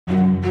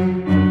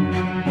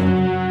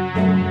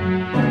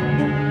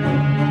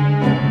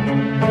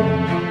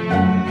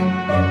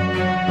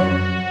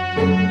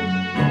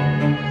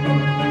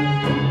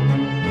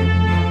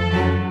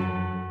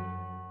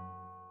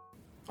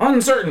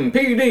Uncertain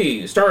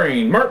PD,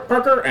 starring Mark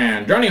Parker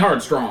and Johnny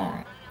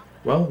Hardstrong.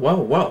 Well,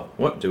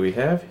 what do we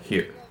have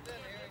here?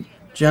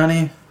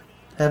 Johnny,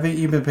 haven't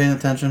you been paying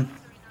attention?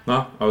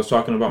 No, I was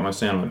talking about my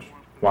sandwich.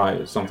 Why,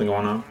 is something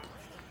going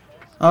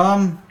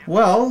on?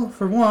 Well,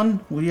 for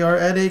one, we are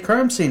at a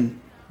crime scene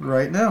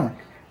right now.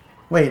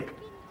 Wait,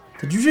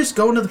 did you just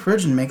go into the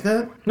fridge and make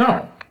that?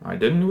 No, I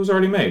didn't. It was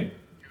already made.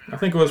 I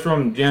think it was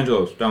from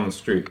D'Angelo's down the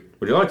street.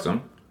 Would you like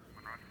some?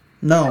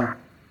 No.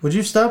 Would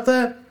you stop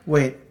that?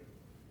 Wait.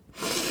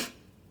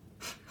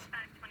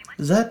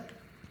 Is that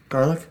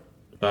garlic?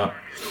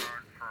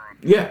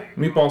 Yeah,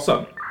 meatball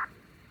sub.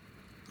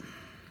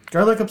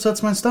 Garlic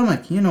upsets my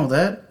stomach. You know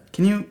that.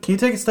 Can you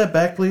take a step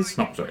back, please?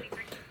 No, sorry.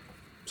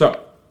 So,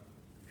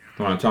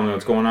 you want to tell me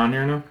what's going on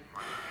here now?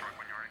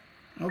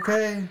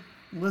 Okay.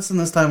 Listen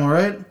this time,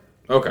 alright?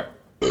 Okay.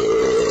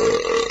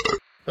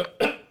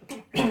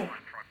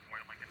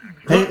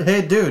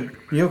 Hey, dude.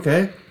 You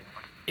okay?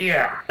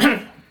 Yeah,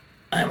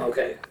 I'm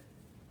okay.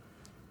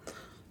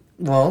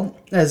 Well,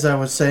 as I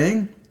was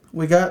saying,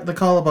 we got the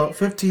call about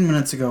 15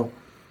 minutes ago.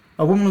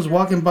 A woman was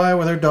walking by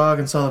with her dog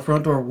and saw the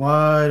front door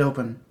wide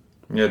open.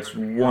 It's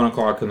 1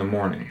 o'clock in the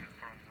morning.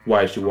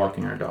 Why is she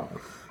walking her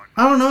dog?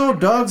 I don't know,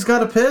 dog's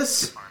gotta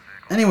piss.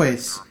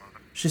 Anyways,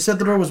 she said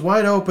the door was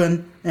wide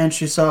open and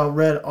she saw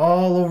red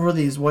all over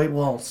these white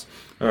walls.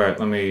 Alright,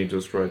 let me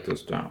just write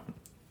this down.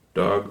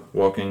 Dog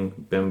walking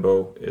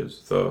bimbo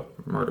is the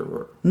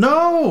murderer.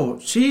 No,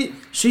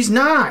 she's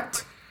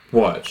not.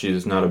 What,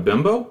 she's not a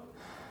bimbo?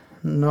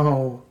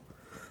 No,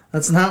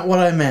 that's not what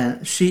I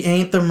meant. She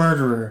ain't the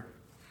murderer.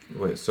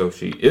 Wait, so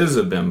she is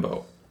a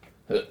bimbo?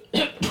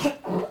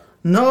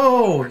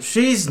 No,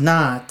 she's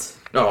not.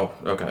 Oh,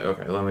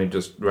 okay. Let me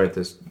just write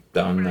this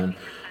down then.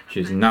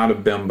 She's not a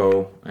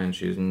bimbo, and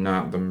she's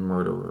not the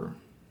murderer.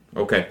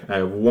 Okay, I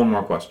have one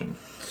more question.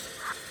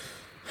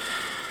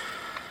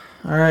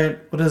 Alright,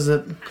 what is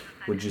it?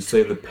 Would you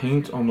say the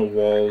paint on the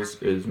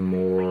walls is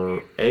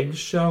more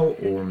eggshell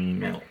or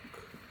milk?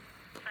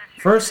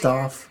 First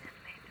off,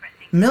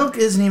 milk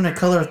isn't even a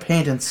color of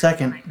paint, and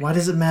second, why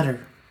does it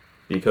matter?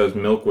 Because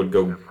milk would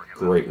go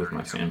great with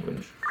my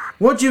sandwich.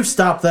 Would you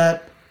stop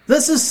that?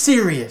 This is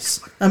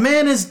serious. A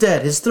man is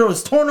dead, his throat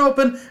is torn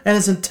open, and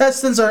his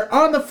intestines are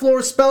on the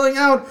floor spelling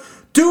out,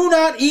 "Do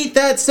not eat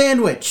that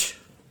sandwich!"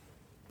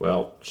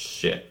 Well,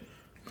 shit.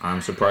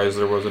 I'm surprised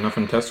there was enough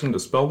intestine to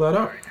spell that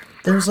out.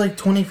 There's like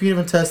 20 feet of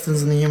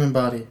intestines in the human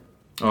body.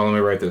 Oh, let me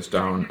write this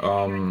down.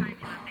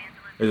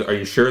 Are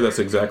you sure that's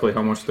exactly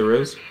how much there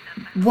is?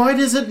 Why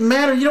does it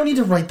matter? You don't need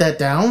to write that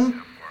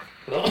down.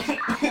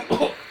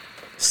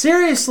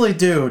 Seriously,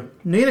 dude.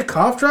 Need a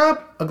cough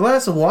drop? A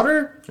glass of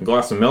water? A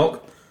glass of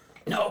milk?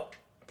 No,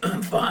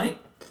 I'm fine.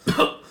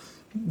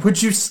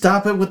 Would you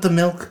stop it with the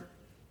milk?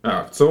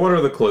 Oh, so what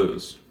are the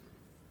clues?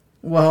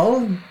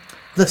 Well,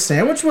 the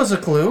sandwich was a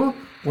clue.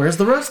 Where's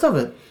the rest of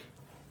it?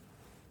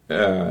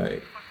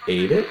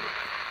 Ate it?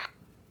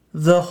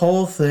 The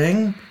whole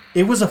thing?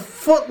 It was a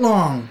foot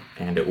long.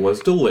 And it was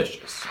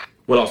delicious.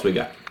 What else we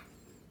got?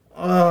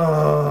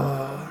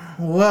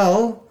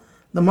 Well,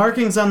 the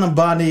markings on the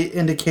body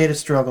indicate a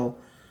struggle,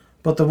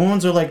 but the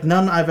wounds are like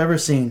none I've ever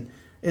seen.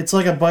 It's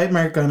like a bite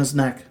mark on his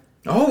neck.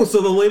 Oh, so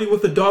the lady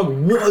with the dog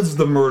was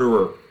the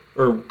murderer.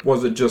 Or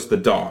was it just the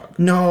dog?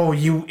 No,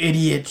 you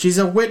idiot. She's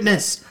a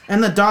witness,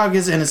 and the dog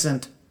is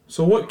innocent.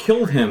 So what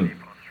killed him?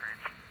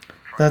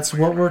 That's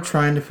what we're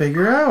trying to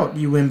figure out,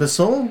 you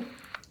imbecile.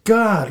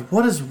 God,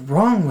 what is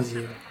wrong with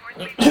you?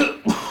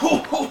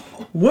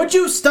 Would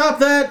you stop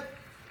that?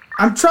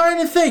 I'm trying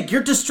to think.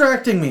 You're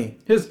distracting me.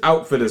 His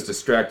outfit is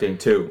distracting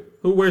too.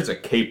 Who wears a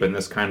cape in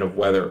this kind of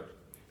weather?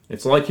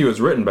 It's like he was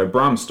written by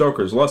Bram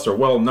Stoker's lesser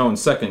well-known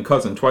second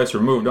cousin twice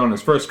removed on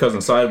his first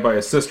cousin's side by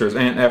his sister's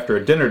aunt after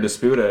a dinner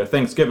dispute at a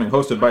Thanksgiving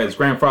hosted by his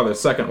grandfather's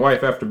second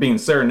wife after being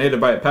serenaded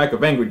by a pack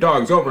of angry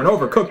dogs over and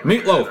over cooked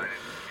meatloaf.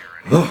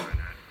 Ugh.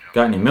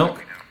 Got any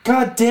milk?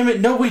 God damn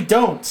it, no we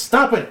don't.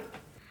 Stop it.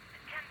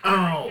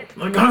 Oh,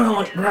 the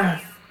garlic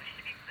breath.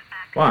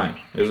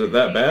 Why? Is it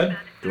that bad?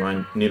 Do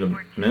I need a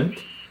mint?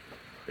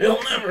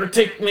 You'll never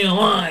take me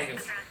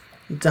alive.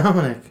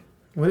 Dominic,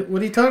 what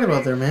are you talking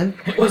about there, man?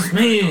 It was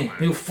me.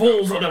 You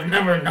fools would have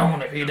never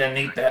known if you didn't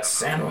eat that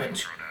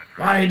sandwich.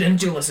 Why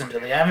didn't you listen to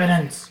the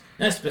evidence?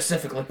 I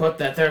specifically put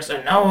that there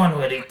so no one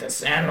would eat the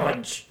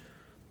sandwich.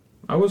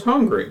 I was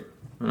hungry,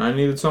 and I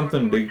needed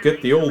something to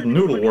get the old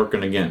noodle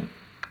working again.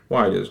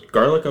 Why, does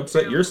garlic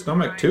upset your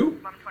stomach too?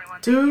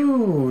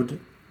 Dude,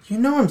 you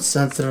know I'm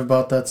sensitive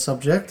about that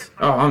subject.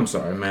 Oh, I'm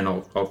sorry, man.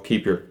 I'll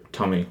keep your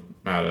tummy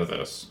out of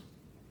this.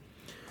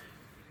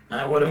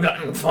 I would have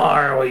gotten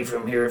far away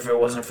from here if it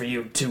wasn't for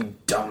you two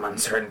dumb,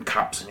 uncertain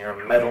cops and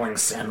your meddling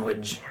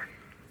sandwich.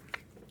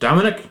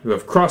 Dominic, you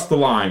have crossed the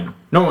line.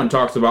 No one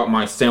talks about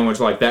my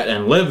sandwich like that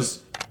and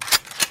lives.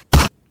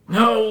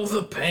 No,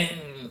 the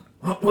pain.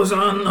 What was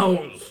on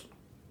those?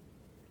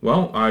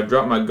 Well, I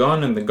dropped my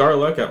gun and the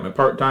garlic at my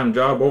part-time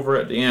job over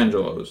at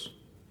D'Angelo's.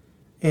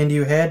 And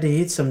you had to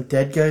eat some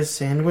dead guy's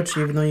sandwich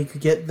even though you could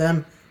get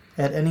them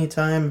at any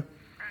time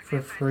for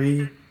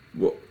free?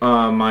 Well,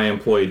 my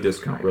employee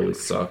discount really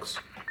sucks.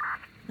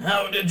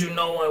 How did you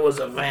know I was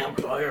a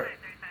vampire?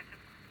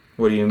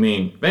 What do you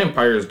mean?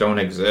 Vampires don't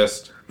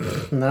exist.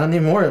 Not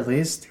anymore, at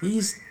least.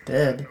 He's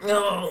dead.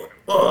 No.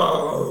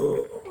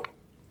 Oh.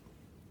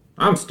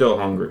 I'm still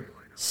hungry.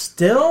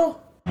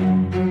 Still?